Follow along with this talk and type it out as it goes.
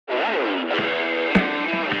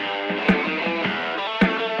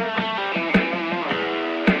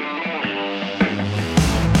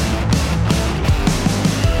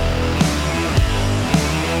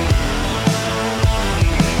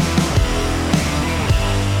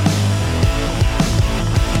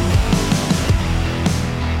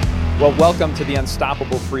Well, welcome to the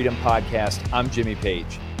Unstoppable Freedom Podcast. I'm Jimmy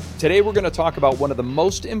Page. Today, we're going to talk about one of the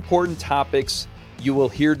most important topics you will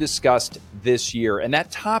hear discussed this year, and that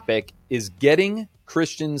topic is getting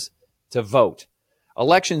Christians to vote.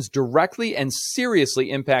 Elections directly and seriously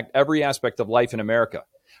impact every aspect of life in America,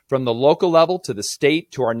 from the local level to the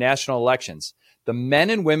state to our national elections. The men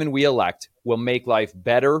and women we elect will make life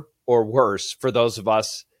better or worse for those of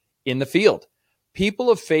us in the field. People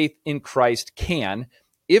of faith in Christ can,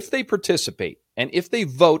 if they participate and if they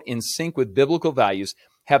vote in sync with biblical values,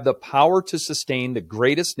 have the power to sustain the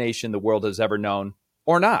greatest nation the world has ever known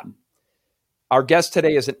or not. Our guest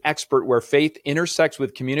today is an expert where faith intersects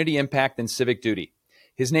with community impact and civic duty.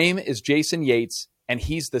 His name is Jason Yates, and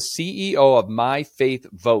he's the CEO of My Faith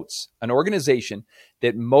Votes, an organization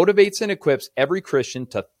that motivates and equips every Christian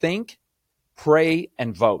to think, pray,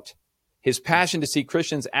 and vote. His passion to see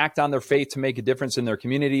Christians act on their faith to make a difference in their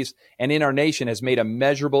communities and in our nation has made a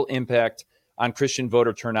measurable impact on Christian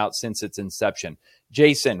voter turnout since its inception.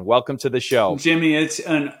 Jason, welcome to the show. Jimmy, it's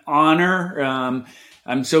an honor.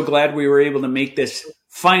 I'm so glad we were able to make this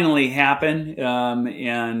finally happen.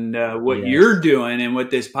 What you're doing and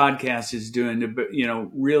what this podcast is doing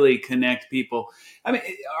to, really connect people. I mean,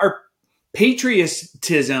 our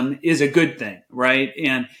patriotism is a good thing, right?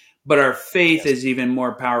 But our faith is even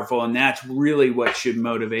more powerful, and that's really what should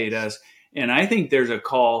motivate us. And I think there's a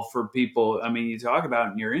call for people. I mean, you talk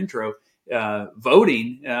about in your intro,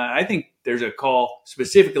 voting. I think there's a call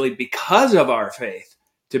specifically because of our faith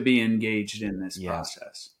to be engaged in this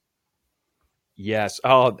process. Yes.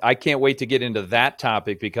 Oh, I can't wait to get into that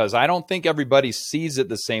topic because I don't think everybody sees it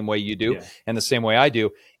the same way you do and the same way I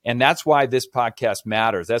do. And that's why this podcast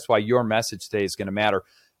matters. That's why your message today is going to matter.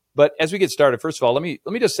 But as we get started, first of all, let me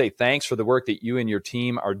just say thanks for the work that you and your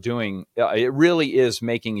team are doing. It really is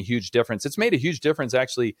making a huge difference. It's made a huge difference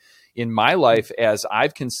actually in my life as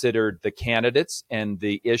I've considered the candidates and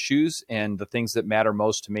the issues and the things that matter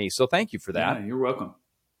most to me. So thank you for that. Yeah, you're welcome.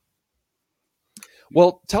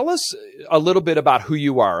 Well, tell us a little bit about who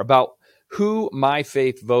you are, about who My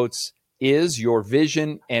Faith Votes is, your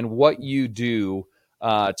vision, and what you do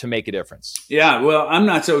to make a difference. Yeah, well, I'm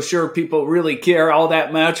not so sure people really care all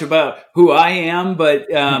that much about who I am, but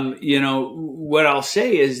what I'll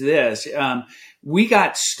say is this: we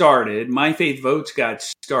got started. My Faith Votes got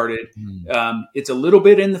started. It's a little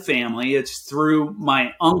bit in the family. It's through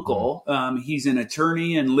my uncle. He's an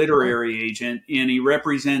attorney and literary agent, and he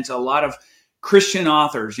represents a lot of Christian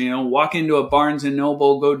authors. Walk into a Barnes and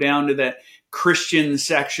Noble, go down to the Christian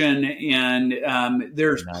section, and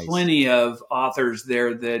there's plenty of authors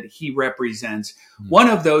there that he represents. One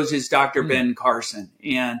of those is Dr. Ben Carson,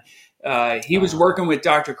 and he was working with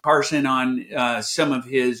Dr. Carson on some of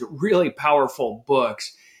his really powerful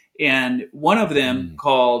books, and one of them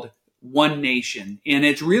called One Nation. And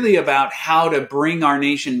it's really about how to bring our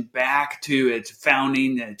nation back to its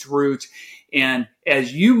founding, its roots. And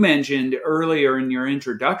as you mentioned earlier in your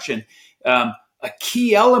introduction, a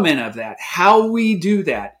key element of that, how we do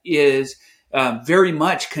that, is very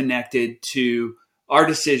much connected to our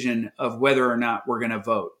decision of whether or not we're going to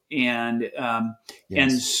vote. And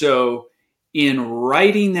so in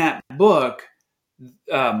writing that book,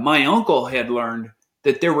 my uncle had learned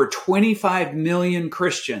that there were 25 million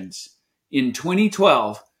Christians in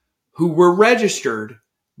 2012 who were registered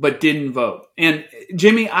but didn't vote. And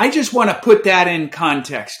Jimmy, I just want to put that in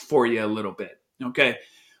context for you a little bit. Okay.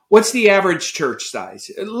 What's the average church size?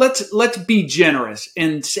 Let's be generous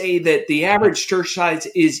and say that the average church size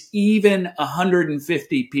is even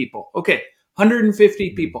 150 people. Okay, 150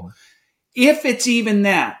 people. If it's even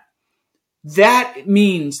that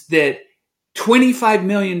means that 25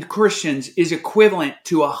 million Christians is equivalent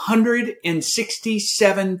to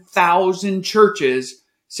 167,000 churches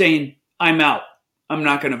saying, I'm out. I'm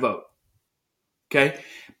not going to vote. Okay?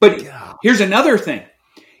 But here's another thing.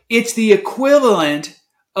 It's the equivalent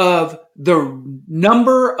of the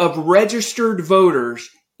number of registered voters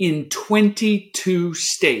in 22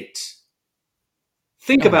 states.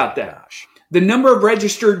 Think about that. Gosh. The number of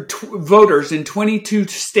registered voters in 22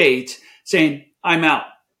 states saying, I'm out.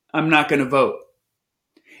 I'm not going to vote.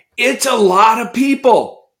 It's a lot of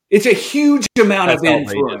people. It's a huge amount of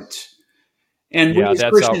influence. And we as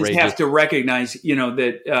Christians have to recognize,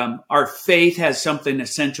 that our faith has something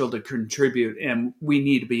essential to contribute, and we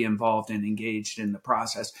need to be involved and engaged in the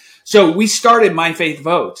process. So we started My Faith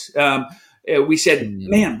Votes. We said,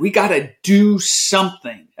 man, we got to do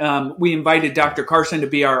something. We invited Dr. Carson to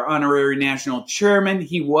be our honorary national chairman.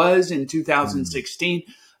 He was in 2016.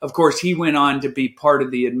 Of course, he went on to be part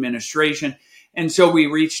of the administration. And so we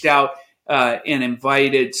reached out and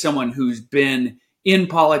invited someone who's been in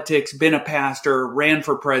politics, been a pastor, ran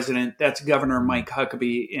for president. That's Governor Mike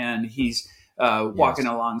Huckabee, and he's walking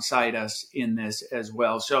alongside us in this as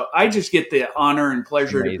well. So I just get the honor and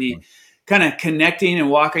pleasure to be kind of connecting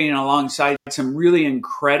and walking alongside some really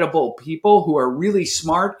incredible people who are really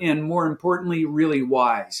smart and, more importantly, really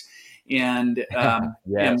wise. And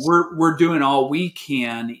and we're doing all we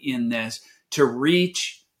can in this to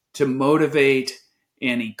reach, to motivate,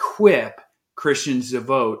 and equip Christians to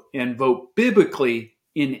vote and vote biblically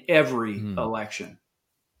in every election.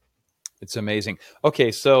 It's amazing.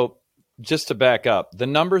 Okay, so just to back up, the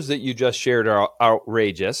numbers that you just shared are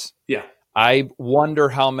outrageous. Yeah. I wonder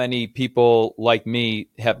how many people like me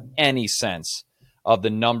have any sense of the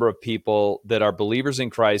number of people that are believers in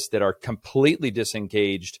Christ that are completely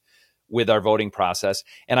disengaged with our voting process.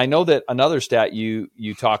 And I know that another stat you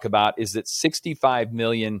talk about is that 65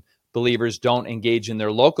 million believers don't engage in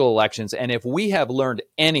their local elections. And if we have learned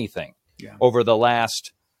anything over the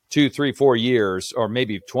last 2, 3, 4 years, or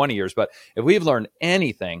maybe 20 years, but if we've learned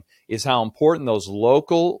anything, is how important those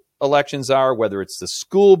local elections are, whether it's the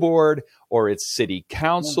school board or it's city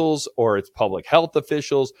councils or it's public health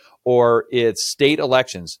officials or it's state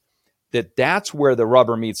elections, that's where the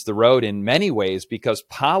rubber meets the road in many ways, because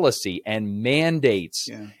policy and mandates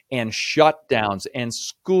and shutdowns and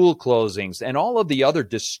school closings and all of the other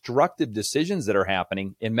destructive decisions that are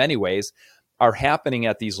happening in many ways are happening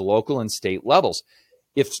at these local and state levels.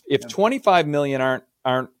 If 25 million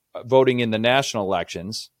aren't voting in the national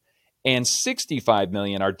elections and 65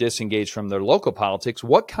 million are disengaged from their local politics,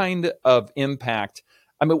 what kind of impact?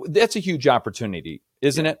 I mean, that's a huge opportunity,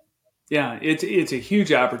 isn't it? Yeah, it's a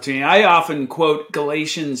huge opportunity. I often quote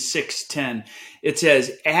Galatians 6:10. It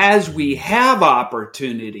says, "As we have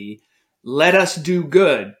opportunity, let us do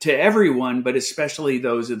good to everyone, but especially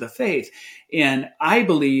those of the faith." And I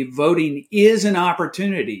believe voting is an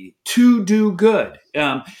opportunity to do good,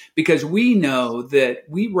 because we know that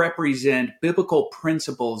we represent biblical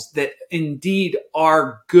principles that indeed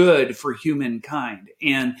are good for humankind.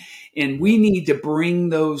 And we need to bring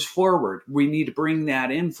those forward. We need to bring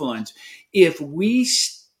that influence. If we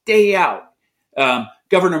stay out,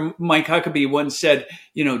 Governor Mike Huckabee once said,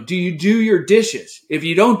 do you do your dishes? If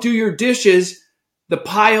you don't do your dishes, the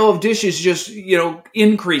pile of dishes just,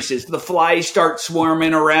 increases. The flies start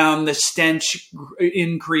swarming around. The stench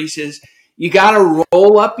increases. You got to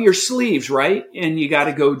roll up your sleeves, right? And you got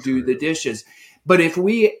to go do the dishes. But if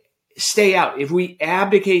we stay out, if we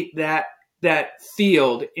abdicate that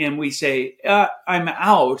field and we say, I'm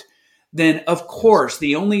out, then of course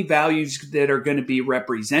the only values that are going to be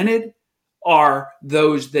represented are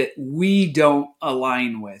those that we don't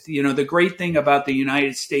align with. The great thing about the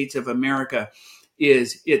United States of America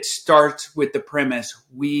is it starts with the premise,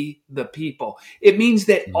 we the people. It means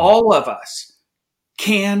that all of us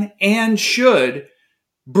can and should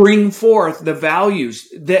bring forth the values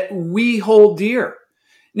that we hold dear.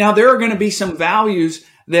 Now, there are going to be some values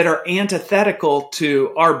that are antithetical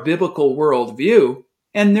to our biblical worldview,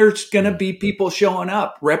 and there's going to be people showing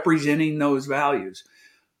up representing those values.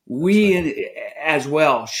 We as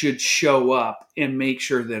well should show up and make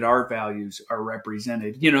sure that our values are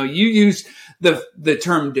represented. You use the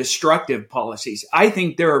term destructive policies. I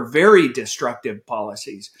think there are very destructive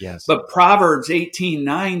policies. Yes. But Proverbs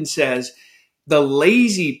 18:9 says, the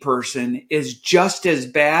lazy person is just as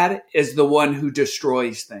bad as the one who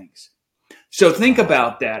destroys things. So think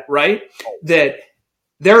about that, right? That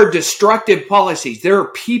there are destructive policies. There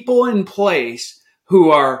are people in place who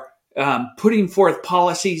are putting forth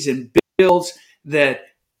policies and bills that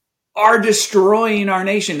are destroying our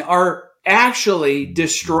nation, are actually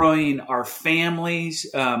destroying our families,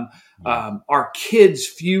 our kids'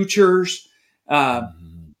 futures.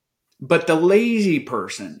 But the lazy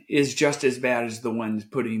person is just as bad as the ones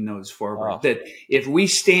putting those forward. That if we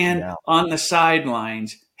stand on the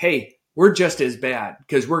sidelines, hey, we're just as bad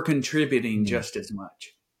because we're contributing just as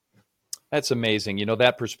much. That's amazing.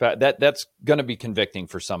 That perspective, that's going to be convicting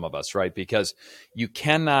for some of us, right? Because you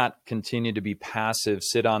cannot continue to be passive,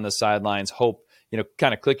 sit on the sidelines, hope,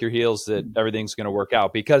 kind of click your heels that everything's going to work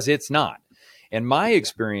out, because it's not. And my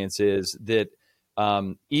experience is that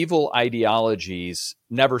evil ideologies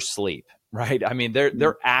never sleep, right? I mean,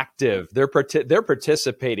 they're active. They're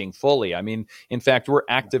participating fully. I mean, in fact, we're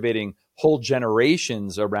activating whole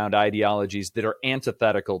generations around ideologies that are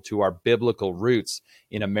antithetical to our biblical roots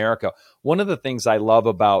in America. One of the things I love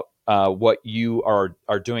about what you are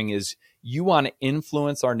doing is you want to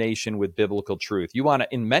influence our nation with biblical truth. You want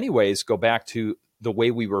to, in many ways, go back to the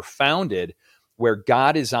way we were founded, where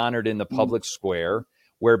God is honored in the public square,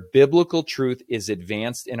 where biblical truth is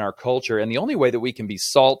advanced in our culture. And the only way that we can be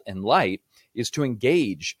salt and light is to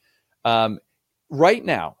engage right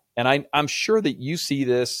now, and I'm sure that you see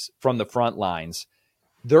this from the front lines,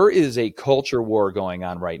 there is a culture war going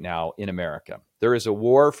on right now in America. There is a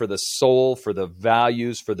war for the soul, for the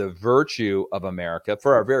values, for the virtue of America,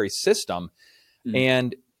 for our very system.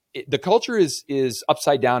 And the culture is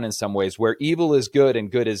upside down in some ways, where evil is good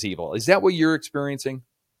and good is evil. Is that what you're experiencing?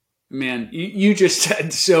 Man, you just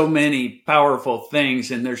said so many powerful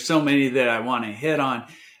things, and there's so many that I want to hit on.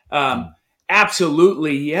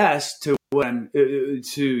 Absolutely, yes, to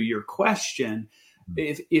your question.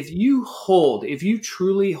 If you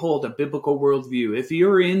truly hold a biblical worldview, if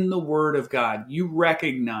you're in the Word of God, you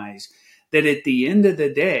recognize that at the end of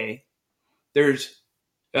the day, there's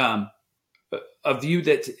a view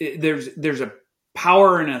that there's a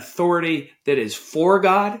power and authority that is for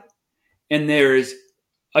God, and there's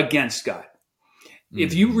against God.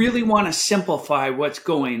 If you really want to simplify what's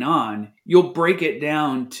going on, you'll break it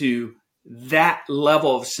down to that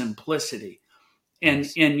level of simplicity. And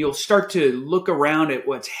you'll start to look around at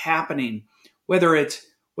what's happening, whether it's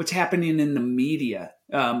what's happening in the media,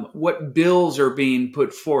 what bills are being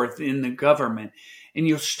put forth in the government. And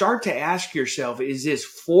you'll start to ask yourself, is this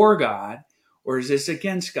for God or is this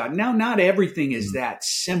against God? Now, not everything is that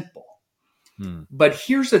simple. But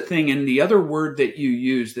here's the thing, and the other word that you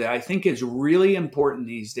use that I think is really important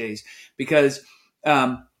these days, because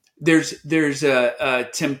there's a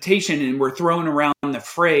temptation, and we're throwing around the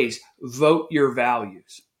phrase, vote your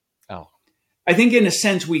values. Oh, I think in a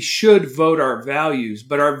sense we should vote our values,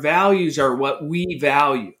 but our values are what we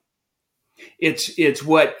value. It's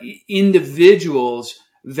what individuals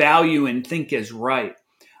value and think is right.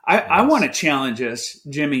 I want to challenge us,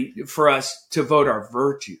 Jimmy, for us to vote our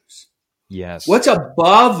virtues. Yes. What's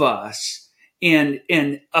above us and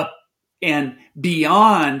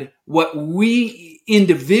beyond what we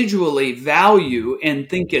individually value and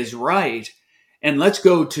think is right. And let's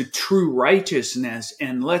go to true righteousness,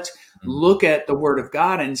 and let's look at the Word of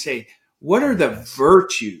God and say, what are the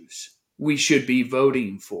virtues we should be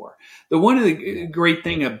voting for? One of the great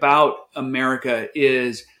thing about America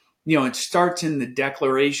is, it starts in the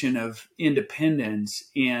Declaration of Independence,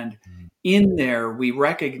 and in there we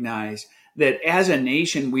recognize that as a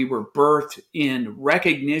nation, we were birthed in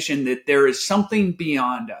recognition that there is something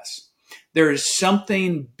beyond us. There is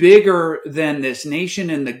something bigger than this nation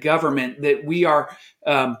and the government that we are,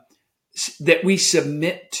 that we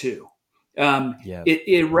submit to.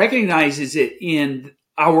 It recognizes it in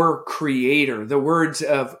our Creator, the words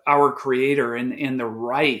of our Creator, and the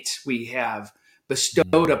rights we have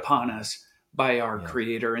bestowed upon us by our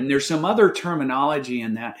Creator. And there's some other terminology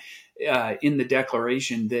in that, in the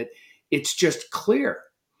Declaration, that it's just clear.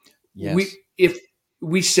 Yes. If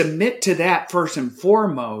we submit to that first and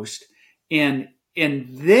foremost, and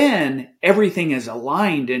then everything is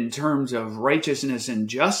aligned in terms of righteousness and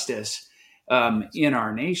justice in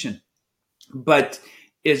our nation. But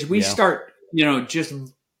as we start, just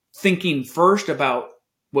thinking first about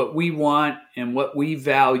what we want and what we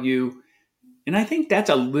value, and I think that's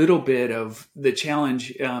a little bit of the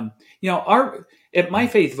challenge. At My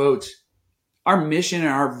Faith Votes, our mission and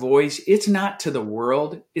our voice, it's not to the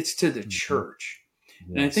world, it's to the church. Yes.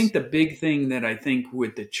 And I think the big thing that I think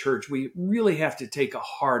with the church, we really have to take a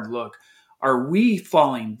hard look. Are we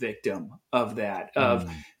falling victim of that?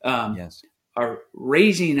 Are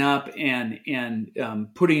raising up and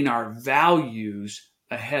putting our values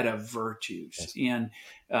ahead of virtues? Yes.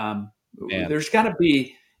 And there's got to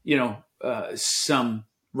be, some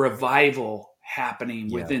revival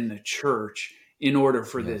happening within the church in order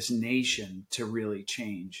for this nation to really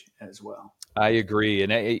change as well. I agree.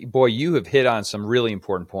 And boy, you have hit on some really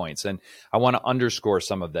important points. And I want to underscore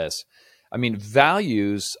some of this. I mean,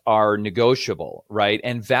 values are negotiable, right?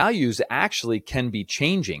 And values actually can be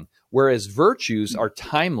changing, whereas virtues are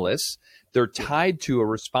timeless. They're tied to a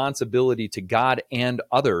responsibility to God and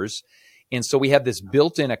others. And so we have this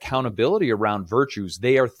built-in accountability around virtues.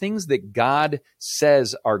 They are things that God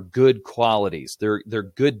says are good qualities. They're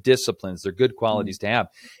good disciplines. They're good qualities to have.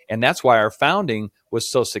 And that's why our founding was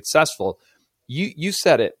so successful. You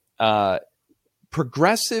said it.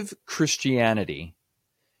 Progressive Christianity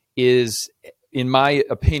is, in my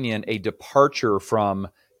opinion, a departure from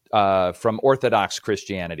Orthodox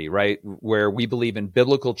Christianity, right? Where we believe in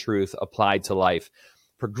biblical truth applied to life.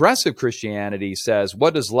 Progressive Christianity says,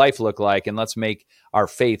 what does life look like? And let's make our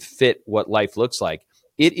faith fit what life looks like.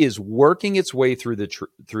 It is working its way through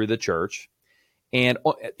the church. And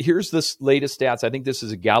here's this latest stats. I think this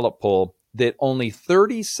is a Gallup poll that only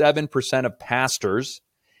 37% of pastors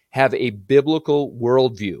have a biblical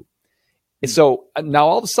worldview. And so now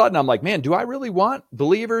all of a sudden I'm like, man, do I really want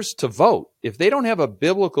believers to vote if they don't have a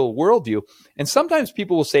biblical worldview? And sometimes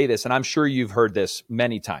people will say this, and I'm sure you've heard this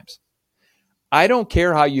many times. I don't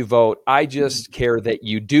care how you vote. I just care that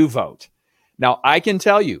you do vote. Now, I can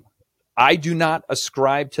tell you, I do not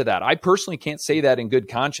ascribe to that. I personally can't say that in good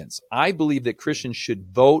conscience. I believe that Christians should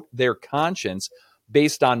vote their conscience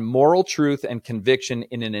based on moral truth and conviction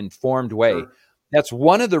in an informed way. Sure. That's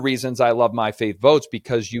one of the reasons I love My Faith Votes,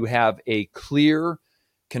 because you have a clear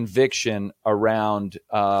conviction around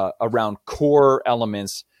core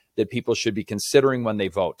elements that people should be considering when they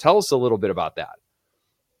vote. Tell us a little bit about that.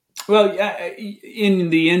 Well, in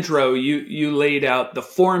the intro, you laid out the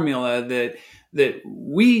formula that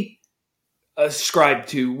we ascribe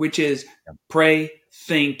to, which is pray,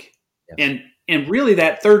 think, and really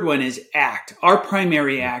that third one is act. Our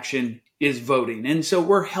primary action is voting. And so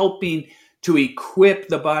we're helping to equip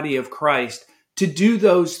the body of Christ to do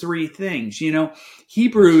those three things. You know,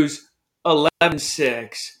 Hebrews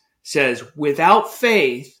 11:6 says, without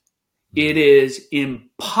faith, it is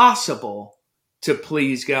impossible to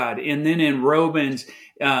please God. And then in Romans,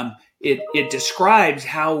 it describes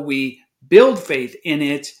how we build faith, and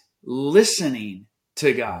it's listening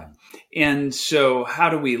to God. And so how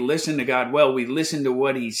do we listen to God? Well, we listen to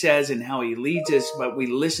what he says and how he leads us, but we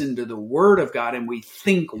listen to the word of God and we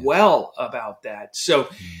think well about that. So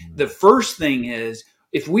the first thing is,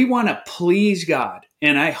 if we want to please God,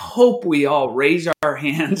 and I hope we all raise our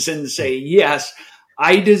hands and say, yes,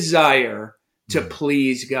 I desire to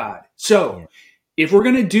please God. So if we're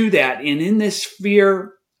going to do that, and in this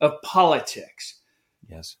sphere of politics,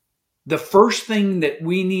 the first thing that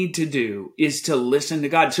we need to do is to listen to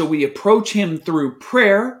God. So we approach him through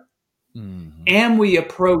prayer, and we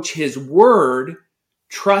approach his word,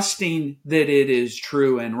 trusting that it is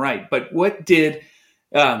true and right. But what do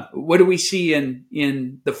we see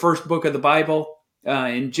in the first book of the Bible,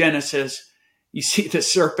 in Genesis? You see the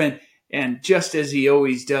serpent, and just as he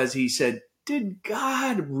always does, he said, did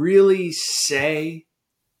God really say?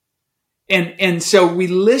 And so we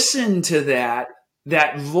listen to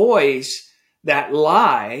that voice, that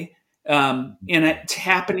lie, and it's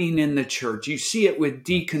happening in the church. You see it with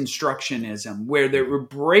deconstructionism, where they were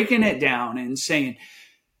breaking it down and saying,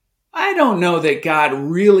 I don't know that God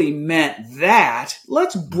really meant that.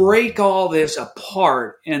 Let's break all this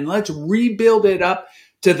apart and let's rebuild it up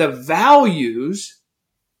to the values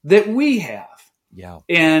that we have. Yeah.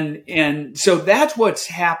 And so that's what's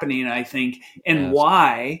happening, I think, and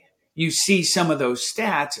why you see some of those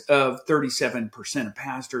stats of 37% of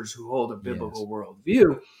pastors who hold a biblical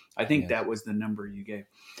worldview. I think that was the number you gave.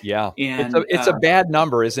 Yeah. And it's a bad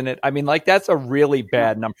number, isn't it? I mean, like, that's a really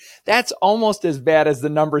bad number. That's almost as bad as the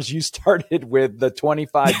numbers you started with, the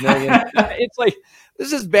 25 million. It's like,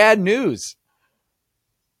 this is bad news.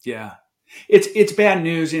 Yeah. It's bad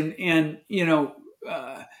news. And you know,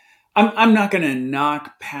 I'm not going to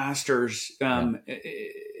knock pastors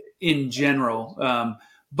in general,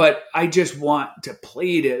 but I just want to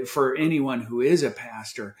plead it for anyone who is a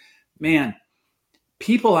pastor. Man,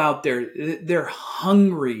 people out there, they're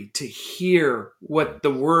hungry to hear what the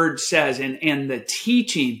word says, and the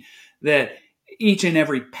teaching that each and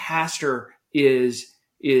every pastor is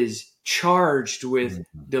charged with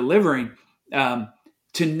delivering,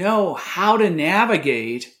 to know how to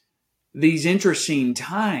navigate these interesting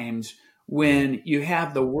times when you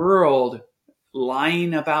have the world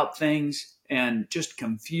lying about things and just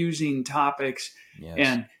confusing topics.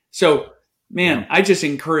 And so, man, I just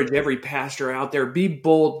encourage every pastor out there, be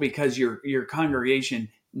bold, because your congregation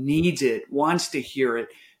needs it, wants to hear it,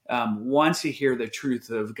 wants to hear the truth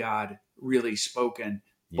of God really spoken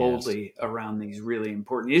boldly around these really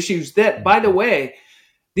important issues that, by the way,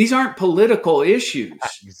 these aren't political issues.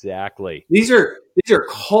 Exactly. These are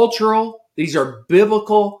cultural. These are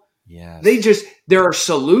biblical. There are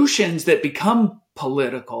solutions that become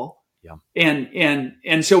political.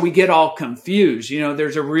 And so we get all confused. You know,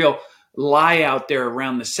 there's a real lie out there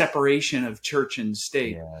around the separation of church and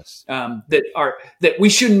state, that we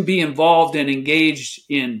shouldn't be involved and engaged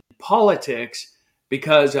in politics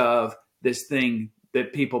because of this thing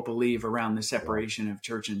that people believe around the separation of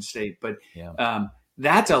church and state. But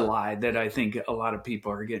that's a lie that I think a lot of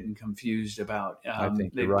people are getting confused about.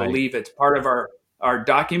 They believe it's part of our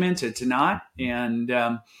documents. It's not. And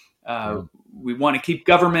we want to keep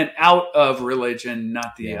government out of religion,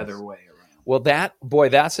 not the other way around. Well,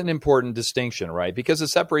 that's an important distinction, right? Because the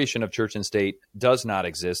separation of church and state does not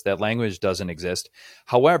exist. That language doesn't exist.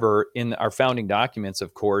 However, in our founding documents,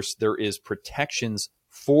 of course, there is protections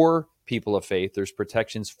for people of faith. There's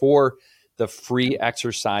protections for the free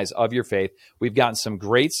exercise of your faith. We've gotten some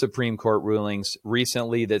great Supreme Court rulings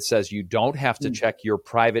recently that says you don't have to check your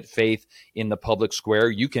private faith in the public square.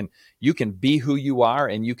 You can be who you are,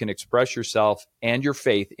 and you can express yourself and your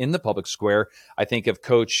faith in the public square. I think of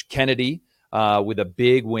Coach Kennedy with a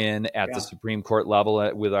big win at the Supreme Court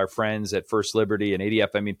level with our friends at First Liberty and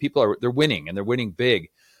ADF. I mean, they're winning, and they're winning big.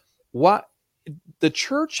 The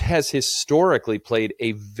church has historically played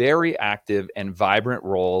a very active and vibrant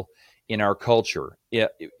role in our culture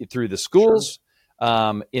through the schools,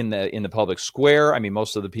 in the public square. I mean,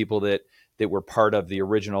 most of the people that were part of the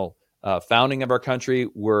original founding of our country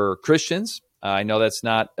were Christians. I know that's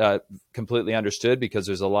not completely understood because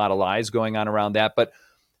there's a lot of lies going on around that, but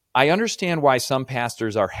I understand why some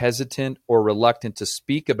pastors are hesitant or reluctant to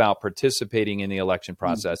speak about participating in the election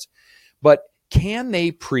process. But can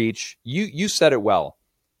they preach? You said it well.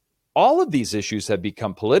 All of these issues have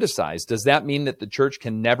become politicized. Does that mean that the church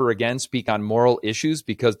can never again speak on moral issues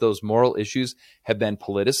because those moral issues have been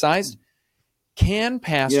politicized? Can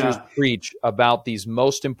pastors preach about these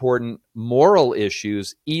most important moral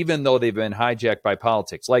issues, even though they've been hijacked by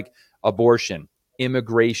politics, like abortion,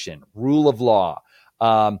 immigration, rule of law,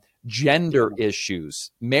 gender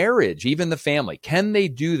issues, marriage, even the family? Can they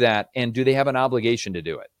do that, and do they have an obligation to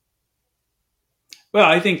do it? Well,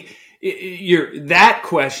 I think that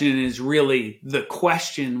question is really the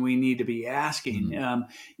question we need to be asking.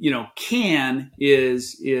 Can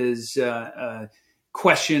is a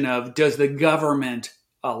question of, does the government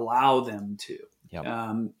allow them to? Yep.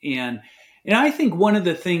 And I think one of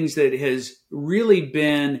the things that has really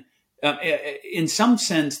been, in some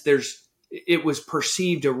sense, it was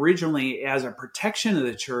perceived originally as a protection of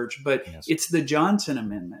the church, but it's the Johnson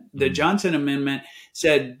Amendment. The Johnson Amendment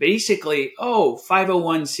said basically,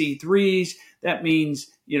 501c3s, that means,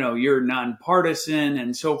 you're nonpartisan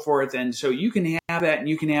and so forth. And so you can have that, and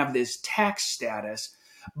you can have this tax status,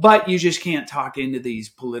 but you just can't talk into these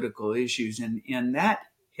political issues. And that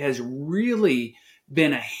has really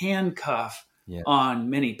been a handcuff on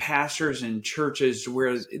many pastors and churches,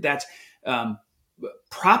 where that's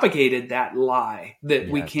propagated that lie that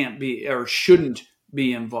we can't be or shouldn't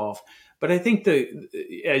be involved. But I think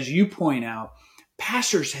as you point out,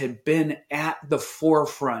 pastors have been at the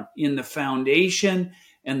forefront in the foundation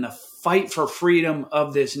and the fight for freedom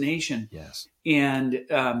of this nation. Yes. And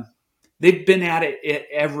they've been at it at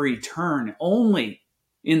every turn. Only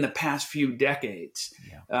in the past few decades,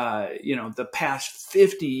 the past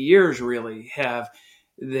 50 years really, have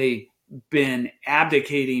they been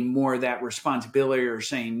abdicating more of that responsibility, or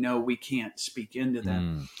saying, no, we can't speak into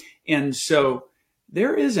them. And so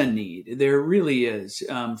there is a need, there really is,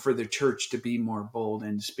 for the church to be more bold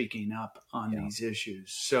in speaking up on these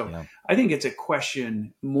issues. So I think it's a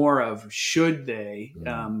question more of should they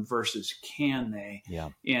versus can they?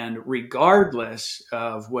 And regardless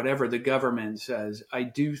of whatever the government says, I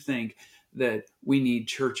do think that we need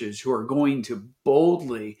churches who are going to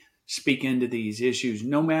boldly speak into these issues,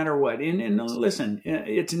 no matter what. And listen,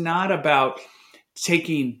 it's not about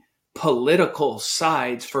taking political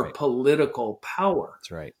sides for political power.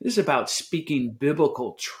 That's right. This is about speaking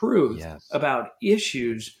biblical truth about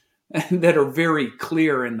issues that are very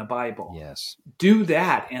clear in the Bible. Yes. Do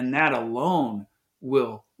that, and that alone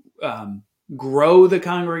will grow the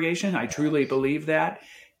congregation. I truly believe that.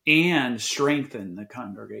 And strengthen the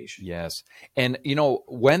congregation. Yes. And,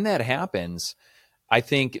 when that happens, I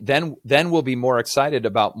think then we'll be more excited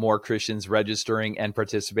about more Christians registering and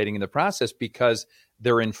participating in the process, because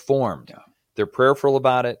they're informed. They're prayerful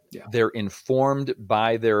about it. They're informed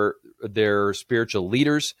by their spiritual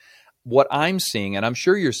leaders. What I'm seeing, and I'm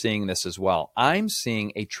sure you're seeing this as well, I'm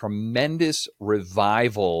seeing a tremendous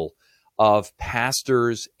revival of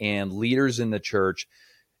pastors and leaders in the church.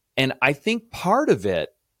 And I think part of it,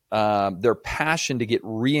 their passion to get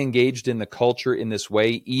re-engaged in the culture in this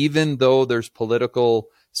way, even though there's political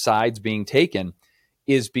sides being taken,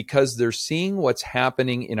 is because they're seeing what's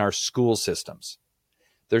happening in our school systems.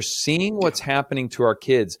 They're seeing what's happening to our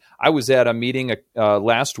kids. I was at a meeting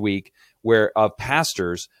last week of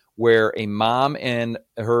pastors where a mom and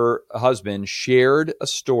her husband shared a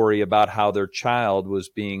story about how their child was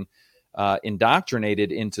being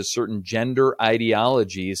indoctrinated into certain gender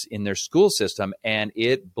ideologies in their school system, and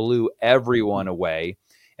it blew everyone away.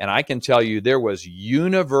 And I can tell you there was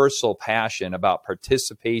universal passion about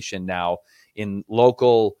participation now in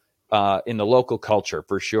the local culture,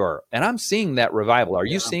 for sure. And I'm seeing that revival. Are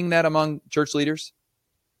you seeing that among church leaders?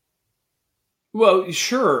 Well,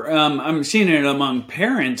 sure. I'm seeing it among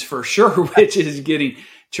parents for sure, which is getting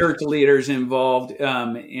church leaders involved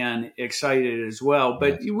and excited as well.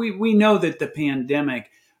 But we know that the pandemic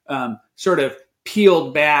sort of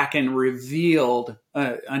peeled back and revealed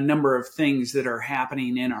a number of things that are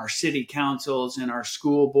happening in our city councils, in our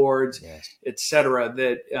school boards, et cetera,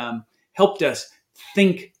 that helped us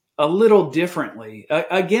think a little differently.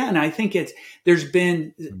 Again, I think there's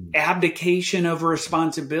been abdication of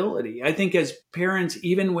responsibility. I think as parents,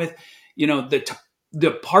 even with, the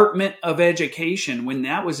Department of Education, when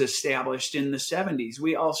that was established in the 70s,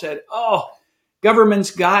 we all said, oh,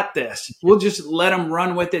 government's got this. We'll just let them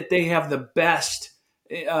run with it. They have the best.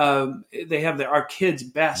 They have our kids'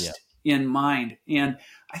 best in mind. And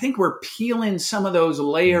I think we're peeling some of those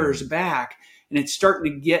layers back, and it's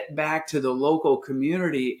starting to get back to the local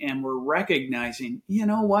community. And we're recognizing, you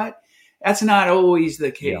know what? That's not always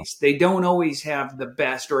the case. They don't always have the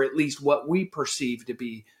best, or at least what we perceive to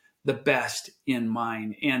be the best in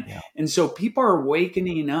mind. And so people are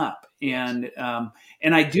wakening up. And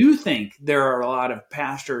I do think there are a lot of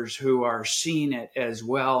pastors who are seeing it as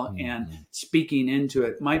well and speaking into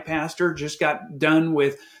it. My pastor just got done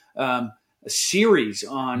with a series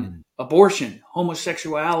on abortion,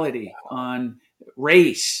 homosexuality, on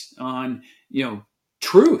race, on,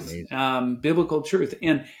 truth, biblical truth.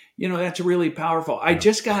 And, that's really powerful. I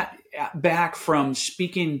just got back from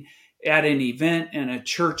speaking at an event in a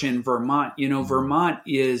church in Vermont. Vermont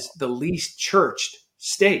is the least churched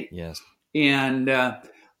state. Yes. And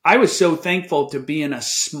I was so thankful to be in a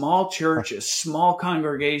small church, a small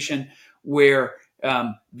congregation where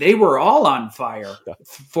they were all on fire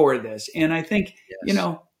for this. And I think,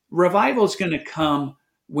 revival is going to come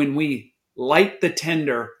when we light the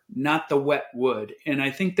tinder, not the wet wood. And I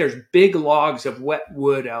think there's big logs of wet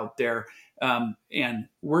wood out there. And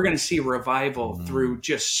we're going to see revival through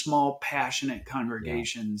just small, passionate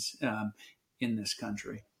congregations in this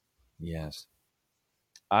country. Yes.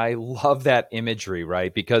 I love that imagery,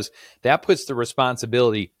 right? Because that puts the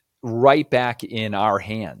responsibility right back in our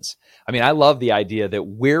hands. I mean, I love the idea that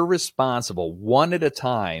we're responsible one at a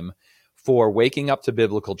time for waking up to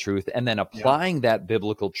biblical truth and then applying that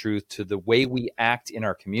biblical truth to the way we act in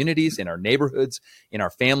our communities, in our neighborhoods, in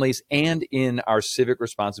our families, and in our civic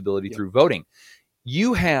responsibility through voting.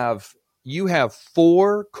 You have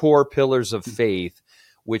 4 core pillars of faith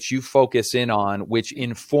which you focus in on, which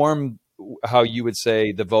inform how you would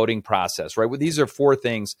say the voting process, right? Well, these are 4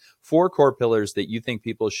 things, 4 core pillars that you think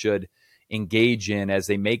people should engage in as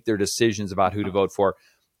they make their decisions about who to vote for.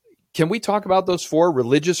 Can we talk about those 4?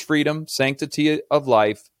 Religious freedom, sanctity of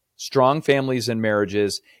life, strong families and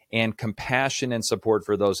marriages, and compassion and support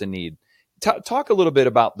for those in need. Talk a little bit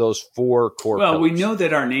about those 4 core pillars. We know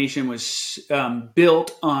that our nation was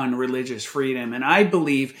built on religious freedom. And I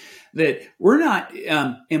believe that we're not,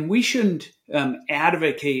 and we shouldn't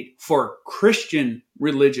advocate for Christian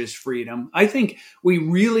religious freedom. I think we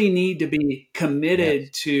really need to be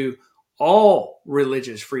committed to all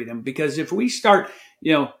religious freedom, because if we start,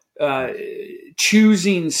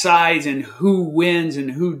 choosing sides and who wins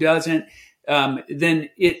and who doesn't, then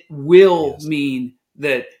it will mean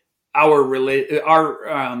that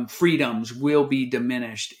our freedoms will be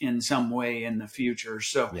diminished in some way in the future.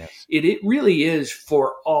 So it really is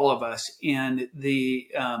for all of us, and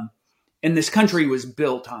and this country was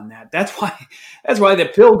built on that. That's why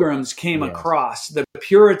the Pilgrims came across, the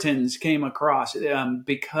Puritans came across,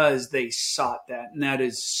 because they sought that, and that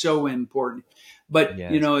is so important. But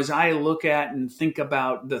as I look at and think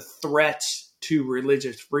about the threats to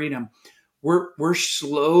religious freedom, we're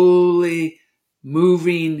slowly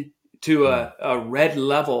moving to a red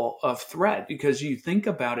level of threat, because you think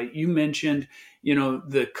about it. You mentioned,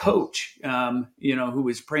 the coach, who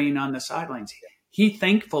was praying on the sidelines. He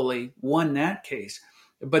thankfully won that case,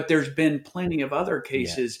 but there's been plenty of other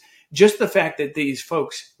cases. Just the fact that these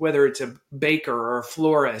folks, whether it's a baker or a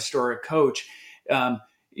florist or a coach,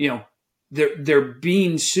 they're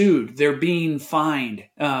being sued, they're being fined,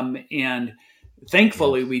 and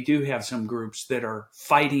thankfully we do have some groups that are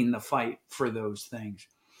fighting the fight for those things.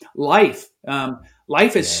 Life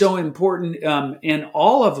is so important in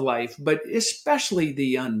all of life, but especially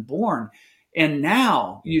the unborn. And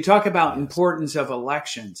now you talk about importance of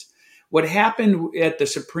elections. What happened at the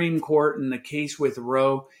Supreme Court in the case with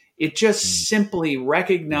Roe, it just simply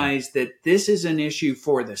recognized that this is an issue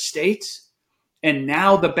for the states. And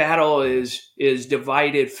now the battle is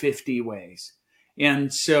divided 50 ways.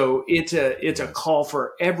 And so it's a call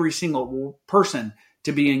for every single person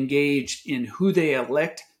to be engaged in who they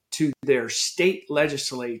elect to their state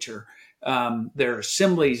legislature, their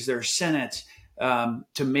assemblies, their senates,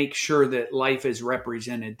 to make sure that life is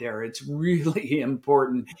represented there. It's really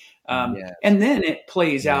important. And then it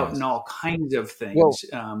plays out in all kinds of things.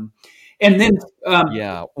 And then,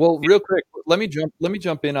 Yeah. Well, real quick, let me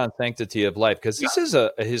jump in on sanctity of life, because this is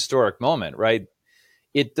a historic moment, right?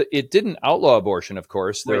 It didn't outlaw abortion, of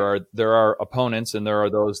course. right. There are opponents, and there are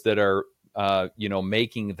those that are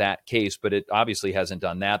making that case, but it obviously hasn't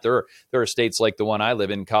done that. There are states like the one I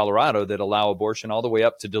live in, Colorado, that allow abortion all the way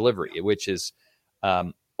up to delivery, which is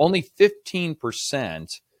only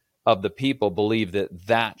 15% of the people believe that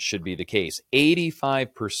that should be the case.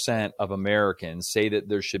 85% of Americans say that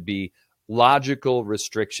there should be logical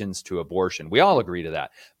restrictions to abortion. We all agree to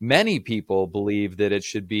that. Many people believe that it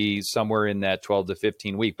should be somewhere in that 12 to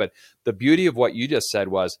 15 week. But the beauty of what you just said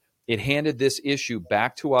was it handed this issue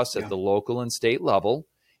back to us at the local and state level.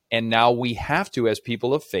 And now we have to, as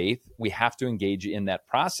people of faith, we have to engage in that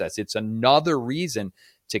process. It's another reason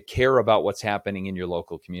to care about what's happening in your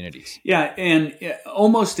local communities. Yeah, and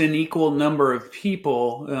almost an equal number of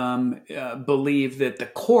people believe that the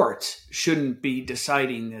courts shouldn't be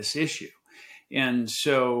deciding this issue. And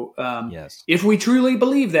so Yes. if we truly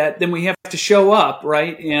believe that, then we have to show up,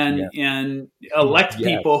 right? And elect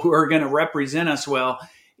people who are going to represent us well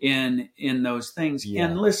in those things. Yeah.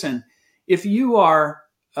 And listen, if you are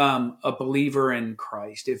a believer in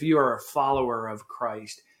Christ, if you are a follower of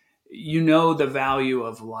Christ, you know the value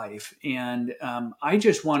of life. And I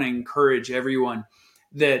just want to encourage everyone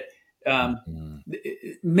that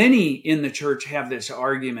many in the church have this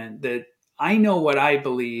argument that I know what I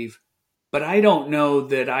believe, but I don't know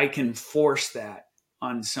that I can force that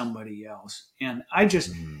on somebody else. And I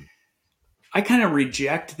kind of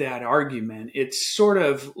reject that argument. It's sort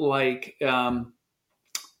of like, I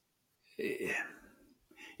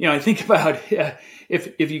think about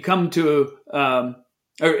if you come to,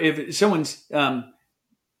 or if someone's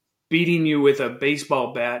beating you with a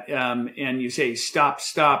baseball bat and you say, stop,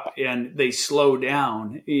 and they slow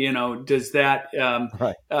down, does that,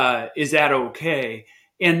 is that okay?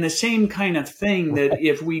 And the same kind of thing that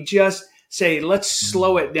if we just say, let's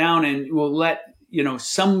slow it down and we'll let,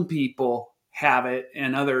 some people have it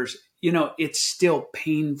and others, it's still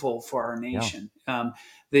painful for our nation.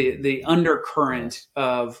 The undercurrent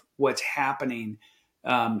of what's happening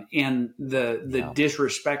and the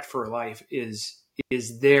disrespect for life is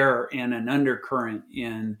there, and an undercurrent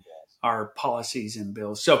in our policies and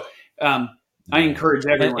bills. So I encourage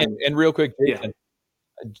everyone. And real quick,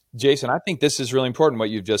 Jason, I think this is really important,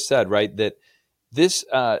 what you've just said, right? That this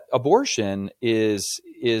abortion is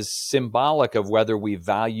symbolic of whether we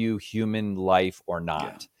value human life or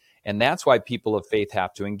not. And that's why people of faith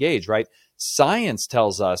have to engage, right? Science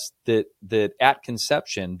tells us that at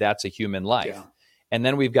conception, that's a human life. Yeah. And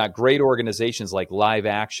then we've got great organizations like Live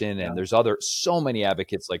Action, and there's so many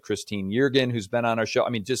advocates like Christine Yergin, who's been on our show. I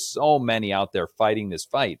mean, just so many out there fighting this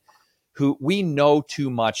fight, who we know too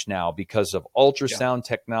much now because of ultrasound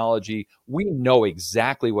technology. We know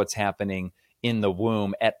exactly what's happening in the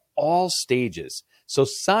womb at all stages. So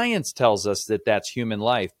science tells us that that's human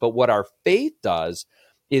life. But what our faith does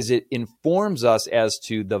is it informs us as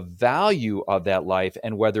to the value of that life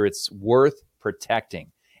and whether it's worth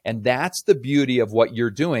protecting. And that's the beauty of what you're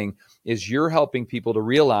doing, is you're helping people to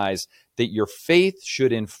realize that your faith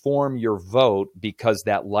should inform your vote because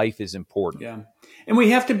that life is important. Yeah. And we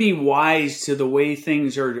have to be wise to the way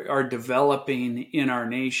things are developing in our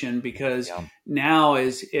nation, because now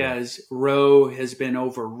as Roe has been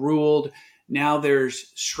overruled, now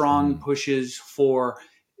there's strong pushes for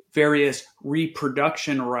various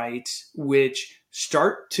reproduction rights, which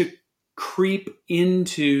start to creep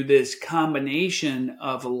into this combination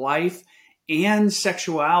of life and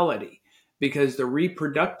sexuality, because the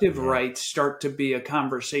reproductive rights start to be a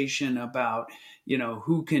conversation about,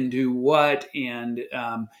 who can do what, and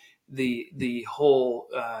the whole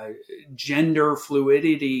gender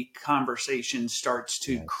fluidity conversation starts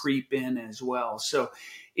to creep in as well. So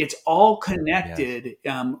it's all connected.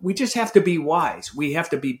 We just have to be wise. We have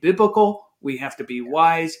to be biblical. We have to be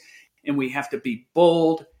wise, and we have to be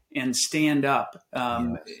bold and stand up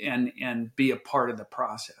and be a part of the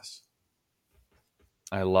process.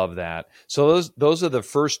 I love that. So those are the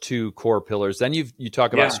first two core pillars. Then you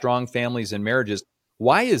talk about strong families and marriages.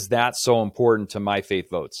 Why is that so important to My Faith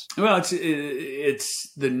Votes? Well,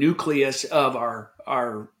 it's the nucleus of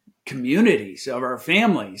our communities, of our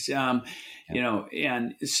families,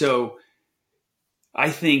 and so I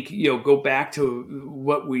think, go back to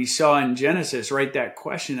what we saw in Genesis, right? That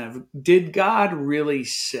question of, did God really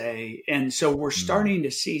say? And so we're starting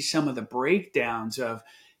to see some of the breakdowns of,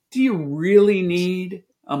 do you really need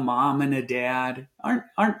a mom and a dad?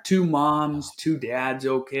 Aren't two moms, two dads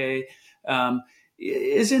okay?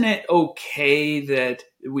 Isn't it okay that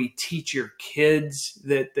we teach your kids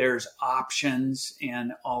that there's options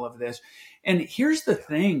and all of this? And here's the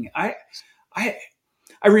thing. I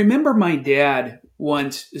remember my dad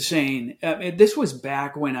once saying, this was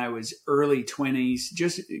back when I was early 20s,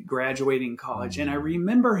 just graduating college. And I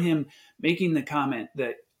remember him making the comment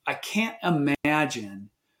that I can't imagine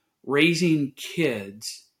raising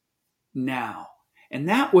kids now. And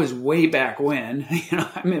that was way back when.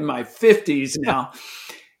 I'm in my 50s now.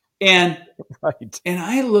 And Right. and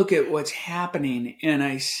I look at what's happening and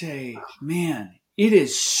I say, man, it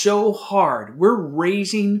is so hard. We're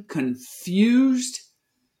raising confused,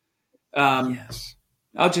 Yes.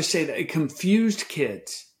 I'll just say that, confused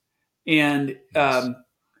kids. And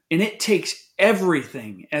it takes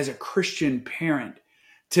everything as a Christian parent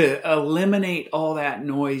to eliminate all that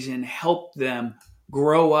noise and help them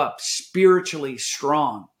grow up spiritually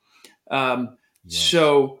strong.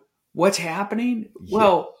 So what's happening?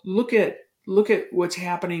 Well, look at what's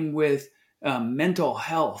happening with mental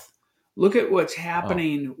health. Look at what's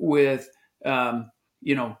happening with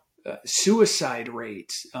suicide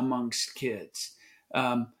rates amongst kids.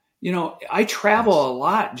 I travel a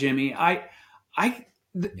lot, Jimmy.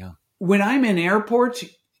 When I'm in airports,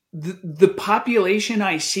 the population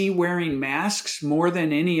I see wearing masks more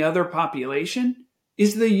than any other population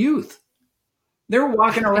is the youth. They're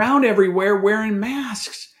walking around everywhere wearing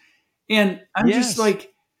masks. And I'm just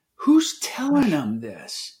like, who's telling them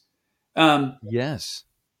this? Yes.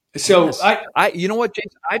 So yes. You know what,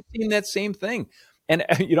 Jason, I've seen that same thing. And,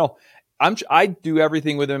 I do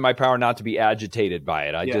everything within my power not to be agitated by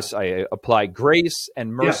it. I apply grace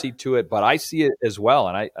and mercy to it, but I see it as well.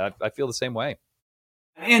 And I feel the same way.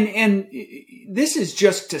 And this is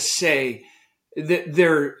just to say that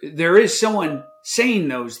there is someone saying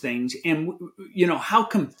those things, and how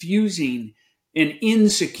confusing and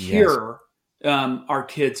insecure our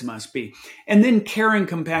kids must be. And then care and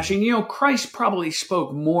compassion. Christ probably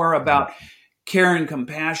spoke more about care and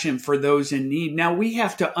compassion for those in need. Now we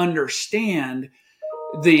have to understand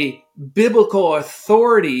the biblical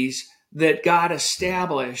authorities that God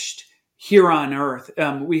established here on earth.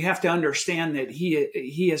 We have to understand that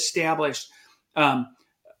he established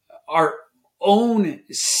our own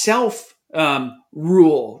self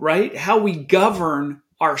rule, right? How we govern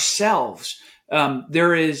ourselves.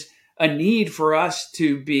 There is a need for us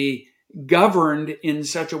to be governed in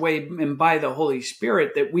such a way and by the Holy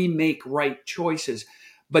Spirit that we make right choices.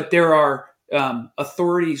 But there are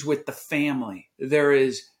authorities with the family. There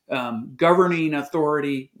is governing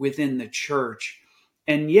authority within the church.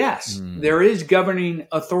 And yes, there is governing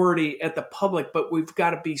authority at the public, but we've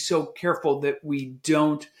got to be so careful that we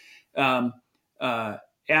don't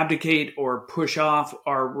abdicate or push off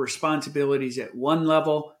our responsibilities at one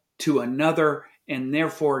level to another, and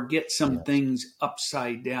therefore get some things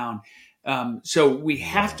upside down. So we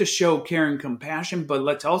have to show care and compassion, but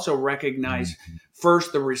let's also recognize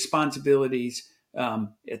first the responsibilities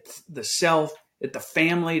at the self, at the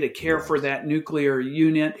family to care for that nuclear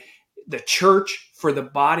unit, the church for the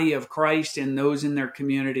body of Christ and those in their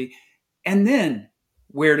community. And then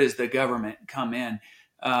where does the government come in?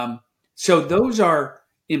 So those are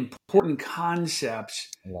important concepts.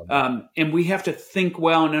 And we have to think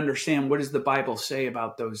well and understand, what does the Bible say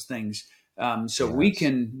about those things? We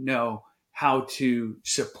can know how to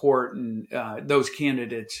support those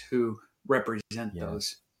candidates who represent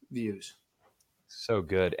those views. So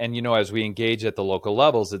good. And, as we engage at the local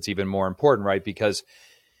levels, it's even more important, right? Because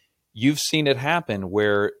you've seen it happen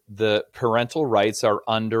where the parental rights are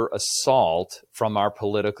under assault from our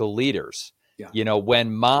political leaders. Yeah.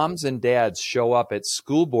 When moms and dads show up at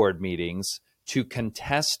school board meetings to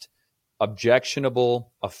contest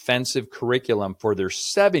objectionable, offensive curriculum for their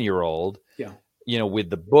 7-year-old, with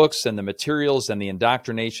the books and the materials and the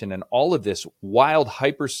indoctrination and all of this wild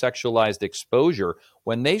hypersexualized exposure,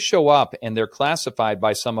 when they show up and they're classified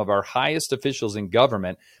by some of our highest officials in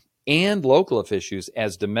government and local officials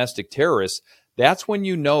as domestic terrorists, that's when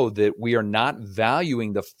you know that we are not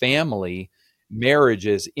valuing the family,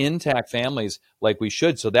 marriages, intact families like we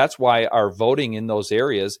should. So that's why our voting in those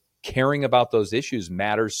areas, caring about those issues,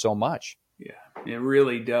 matters so much. Yeah, it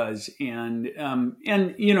really does. And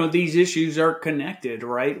these issues are connected,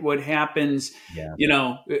 right? What happens,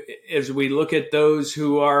 as we look at those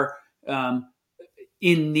who are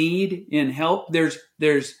in need, in help, there's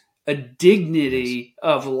a dignity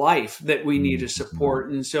of life that we need to support.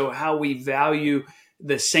 And so how we value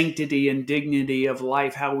the sanctity and dignity of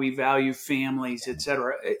life, how we value families, et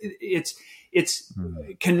cetera. It's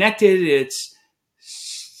connected. It's,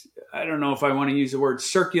 I don't know if I want to use the word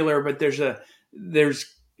circular, but there's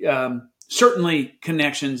certainly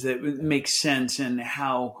connections that make sense in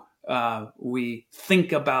how we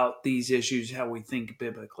think about these issues, how we think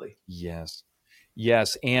biblically. Yes.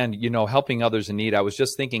 Yes. And, helping others in need. I was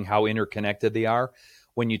just thinking how interconnected they are.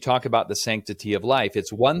 When you talk about the sanctity of life,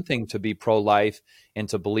 it's one thing to be pro-life and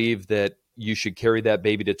to believe that you should carry that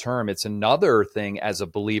baby to term. It's another thing as a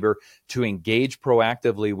believer to engage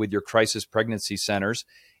proactively with your crisis pregnancy centers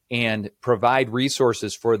and provide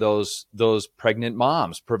resources for those pregnant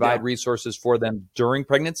moms, provide resources for them during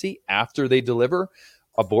pregnancy, after they deliver,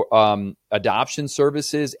 adoption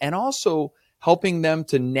services, and also helping them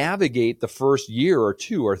to navigate the first year or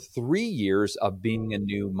 2 or 3 years of being a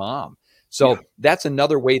new mom. So that's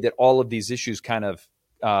another way that all of these issues kind of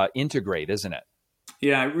integrate, isn't it?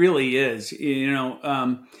 Yeah, it really is.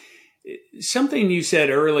 Something you said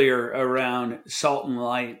earlier around salt and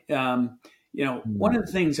light. One of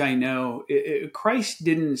the things I know, Christ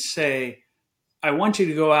didn't say, I want you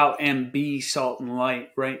to go out and be salt and light,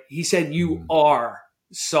 right? He said, you are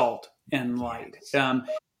salt and light.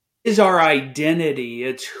 Is our identity.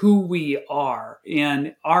 It's who we are,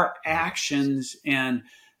 and our actions and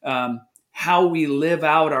how we live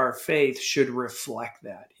out our faith should reflect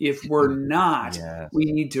that. If we're not, we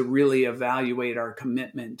need to really evaluate our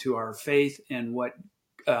commitment to our faith and what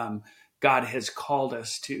God has called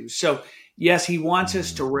us to. So, yes, he wants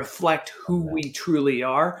us to reflect who we truly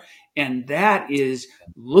are, and that is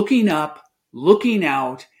looking up, looking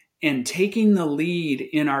out, and taking the lead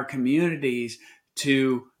in our communities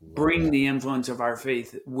to bring the influence of our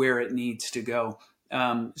faith where it needs to go.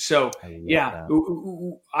 I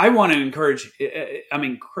want to encourage,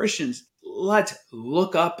 Christians, let's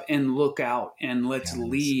look up and look out, and let's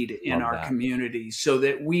lead in our communities so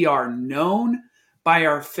that we are known by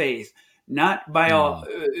our faith, not by all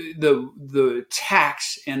the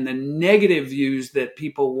attacks and the negative views that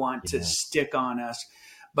people want to stick on us,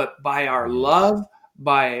 but by our love,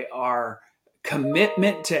 by our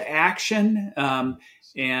commitment to action,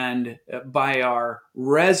 and by our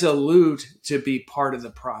resolute to be part of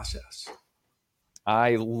the process.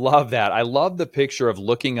 I love that. I love the picture of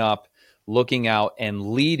looking up, looking out,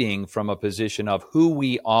 and leading from a position of who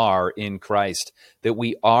we are in Christ, that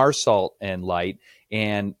we are salt and light,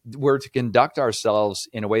 and we're to conduct ourselves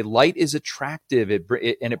in a way. Light is attractive,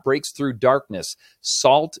 and it breaks through darkness.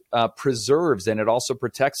 Salt preserves, and it also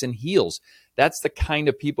protects and heals. That's the kind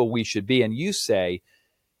of people we should be. And you say,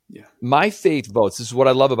 my faith votes. This is what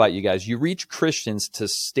I love about you guys. You reach Christians to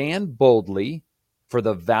stand boldly for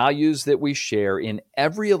the values that we share in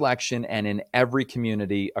every election and in every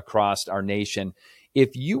community across our nation. If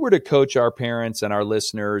you were to coach our parents and our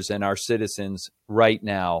listeners and our citizens right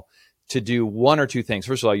now to do one or two things,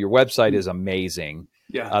 first of all, your website is amazing.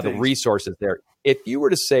 The resources there. If you were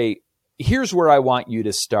to say, here's where I want you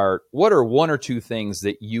to start, what are one or two things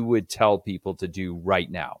that you would tell people to do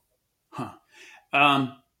right now?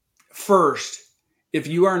 First, if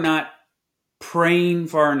you are not praying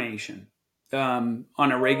for our nation on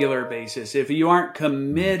a regular basis, if you aren't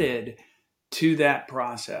committed to that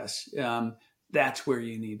process, that's where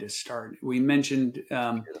you need to start. We mentioned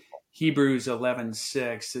Hebrews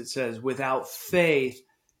 11:6. It says, without faith,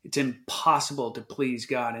 it's impossible to please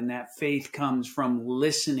God. And that faith comes from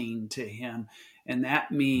listening to him. And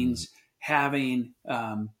that means having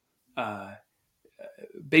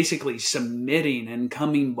basically submitting and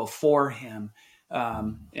coming before him,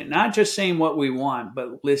 and not just saying what we want,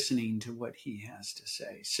 but listening to what he has to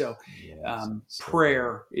say. So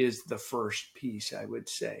prayer is the first piece, I would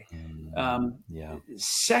say.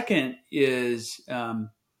 Second is kind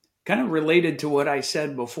of related to what I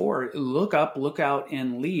said before. Look up, look out,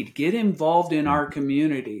 and lead. Get involved in our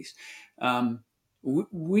communities.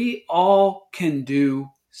 We all can do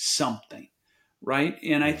something. Right.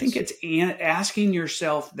 And I think it's asking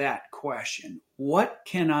yourself that question. What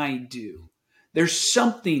can I do? There's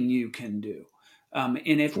something you can do. And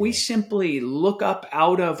if we simply look up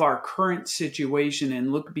out of our current situation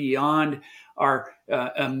and look beyond our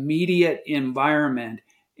immediate environment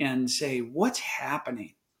and say, what's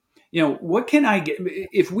happening? What can I get?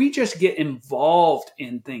 If we just get involved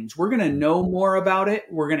in things, we're going to know more about it.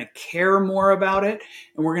 We're going to care more about it,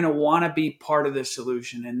 and we're going to want to be part of the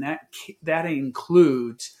solution. And that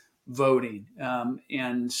includes voting.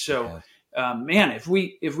 And so, if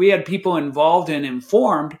we had people involved and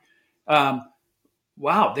informed,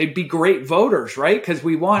 wow, they'd be great voters, right? Because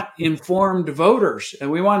we want informed voters, and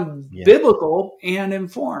we want biblical and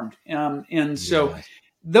informed.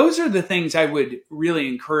 Those are the things I would really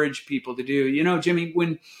encourage people to do. Jimmy,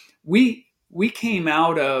 when we came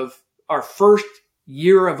out of our first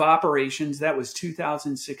year of operations, that was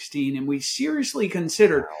 2016, and we seriously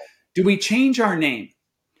considered, do we change our name?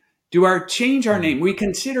 Change our name? We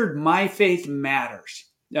considered My Faith Matters.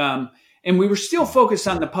 And we were still focused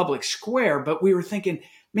on the public square, but we were thinking,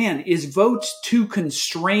 man, is votes too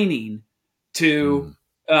constraining to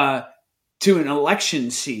an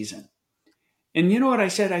election season? And you know what I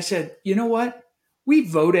said? I said, you know what? We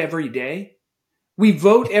vote every day. We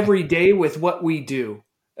vote every day with what we do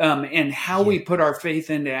and how we put our faith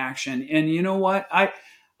into action. And you know what?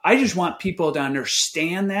 I just want people to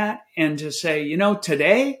understand that and to say, you know,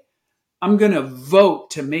 today I'm going to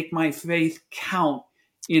vote to make my faith count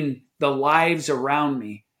in the lives around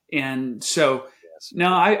me. And so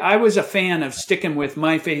no, I was a fan of sticking with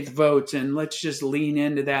My Faith Votes, and let's just lean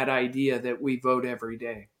into that idea that we vote every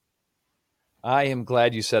day. I am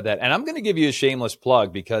glad you said that. And I'm going to give you a shameless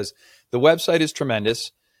plug because the website is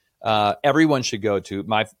tremendous. Everyone should go to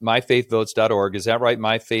myfaithvotes.org. Is that right?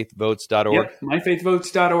 Myfaithvotes.org? Yep,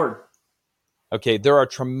 myfaithvotes.org. Okay, there are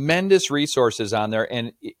tremendous resources on there,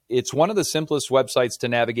 and it's one of the simplest websites to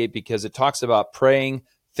navigate because it talks about praying,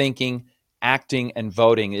 thinking, acting, and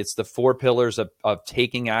voting. It's the 4 pillars of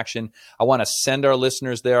taking action. I want to send our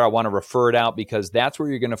listeners there. I want to refer it out because that's where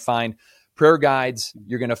you're going to find prayer guides.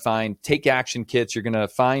 You're going to find take action kits. You're going to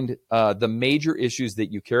find the major issues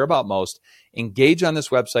that you care about most. Engage on this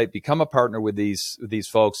website, become a partner with these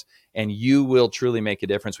folks, and you will truly make a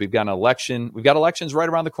difference. We've got elections right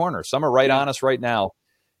around the corner. Some are right on us right now,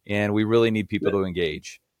 and we really need people to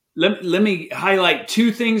engage. Let me highlight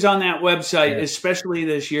 2 things on that website, especially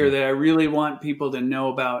this year, that I really want people to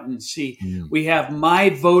know about and see. We have My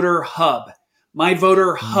Voter Hub. My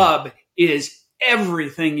Voter Hub is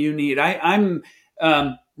everything you need. I'm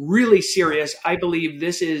really serious. I believe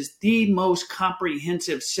this is the most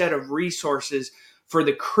comprehensive set of resources for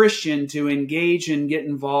the Christian to engage and get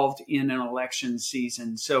involved in an election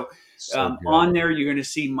season. So on there, you're going to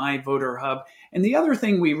see My Voter Hub. And the other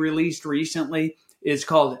thing we released recently is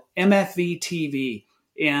called MFV TV.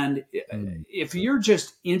 And if you're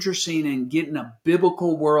just interested in getting a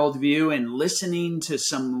biblical worldview and listening to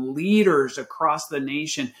some leaders across the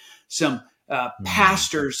nation, some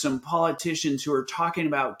pastors, some politicians who are talking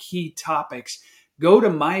about key topics, go to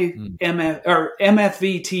MFV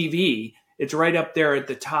TV. It's right up there at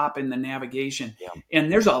the top in the navigation.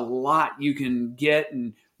 And there's a lot you can get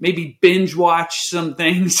and maybe binge watch some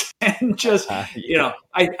things and just,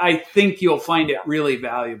 I think you'll find it really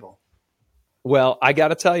valuable. Well, I got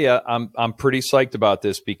to tell you, I'm pretty psyched about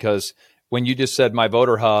this because when you just said My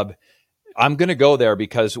Voter Hub, I'm going to go there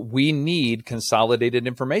because we need consolidated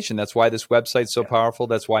information. That's why this website's so powerful.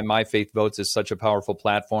 That's why My Faith Votes is such a powerful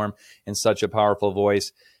platform and such a powerful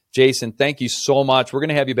voice. Jason, thank you so much. We're going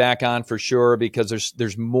to have you back on for sure because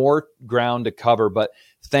there's more ground to cover, but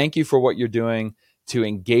thank you for what you're doing to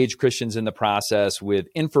engage Christians in the process with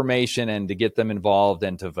information and to get them involved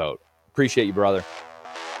and to vote. Appreciate you, brother.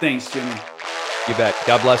 Thanks, Jimmy. You bet.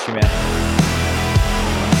 God bless you, man.